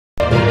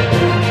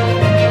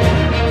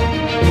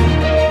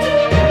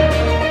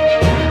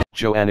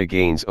Joanna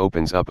Gaines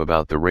opens up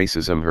about the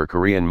racism her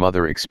Korean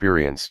mother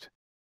experienced.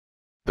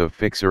 The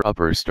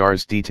Fixer-Upper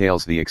stars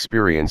details the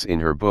experience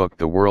in her book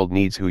The World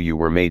Needs Who You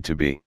Were Made to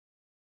Be.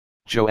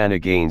 Joanna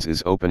Gaines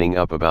is opening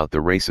up about the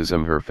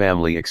racism her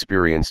family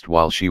experienced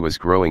while she was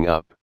growing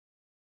up.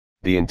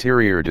 The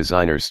interior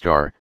designer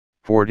star,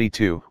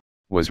 42,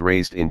 was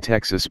raised in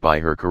Texas by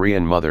her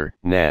Korean mother,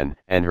 Nan,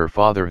 and her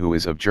father who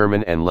is of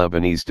German and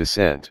Lebanese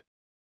descent.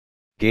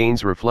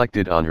 Gaines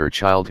reflected on her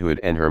childhood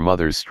and her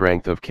mother's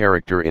strength of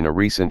character in a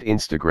recent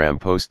Instagram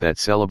post that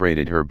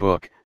celebrated her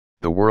book,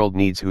 The World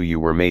Needs Who You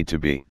Were Made to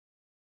Be.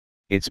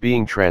 It's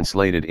being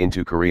translated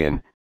into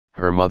Korean,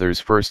 her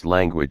mother's first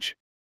language.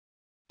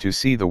 To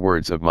see the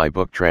words of my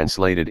book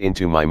translated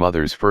into my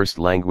mother's first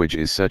language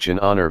is such an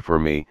honor for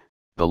me,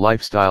 the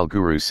lifestyle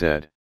guru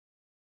said.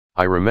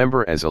 I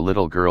remember as a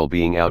little girl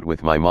being out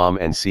with my mom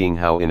and seeing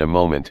how in a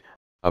moment,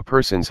 a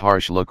person's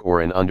harsh look or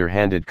an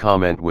underhanded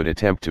comment would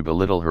attempt to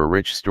belittle her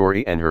rich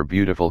story and her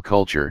beautiful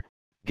culture,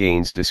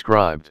 Gaines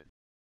described.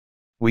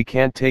 We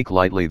can't take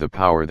lightly the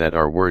power that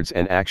our words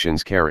and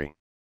actions carry.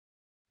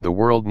 The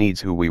world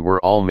needs who we were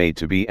all made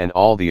to be and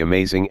all the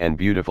amazing and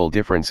beautiful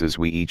differences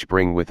we each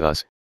bring with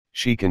us,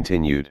 she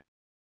continued.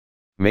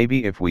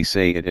 Maybe if we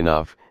say it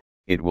enough,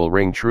 it will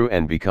ring true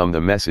and become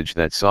the message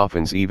that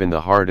softens even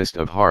the hardest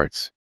of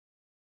hearts.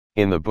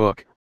 In the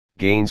book,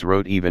 Gaines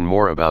wrote even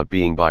more about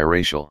being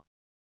biracial.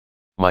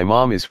 My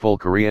mom is full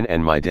Korean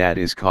and my dad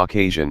is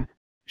Caucasian,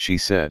 she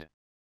said.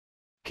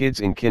 Kids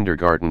in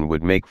kindergarten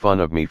would make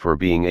fun of me for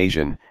being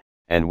Asian,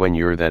 and when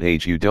you're that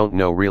age you don't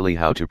know really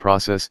how to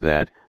process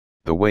that,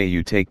 the way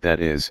you take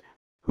that is,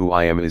 who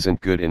I am isn't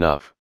good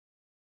enough.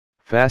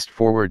 Fast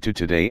forward to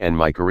today and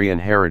my Korean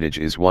heritage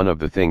is one of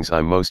the things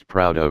I'm most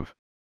proud of.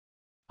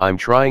 I'm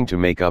trying to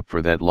make up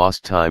for that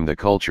lost time. The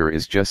culture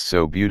is just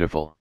so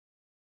beautiful.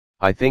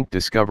 I think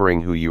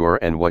discovering who you are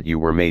and what you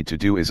were made to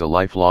do is a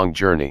lifelong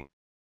journey.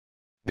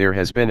 There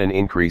has been an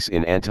increase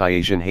in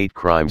anti-Asian hate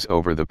crimes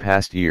over the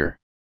past year.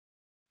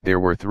 There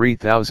were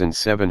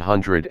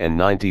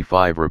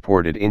 3,795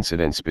 reported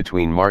incidents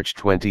between March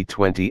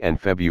 2020 and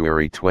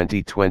February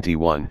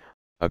 2021,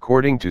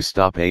 according to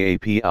Stop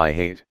AAPI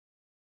Hate.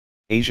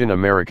 Asian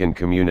American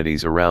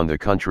communities around the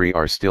country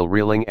are still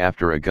reeling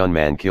after a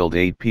gunman killed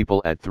 8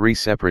 people at 3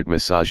 separate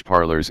massage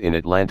parlors in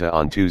Atlanta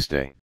on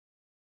Tuesday.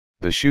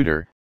 The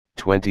shooter,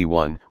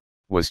 21,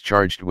 was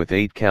charged with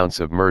 8 counts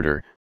of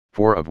murder,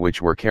 4 of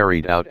which were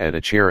carried out at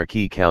a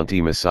Cherokee County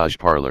massage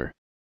parlor.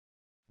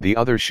 The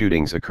other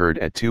shootings occurred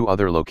at 2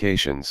 other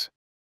locations.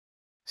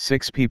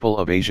 6 people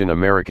of Asian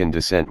American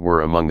descent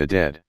were among the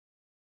dead.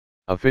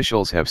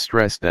 Officials have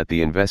stressed that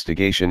the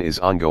investigation is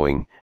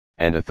ongoing,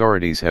 and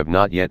authorities have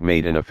not yet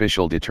made an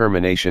official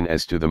determination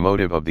as to the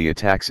motive of the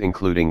attacks,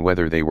 including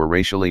whether they were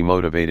racially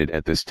motivated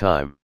at this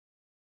time.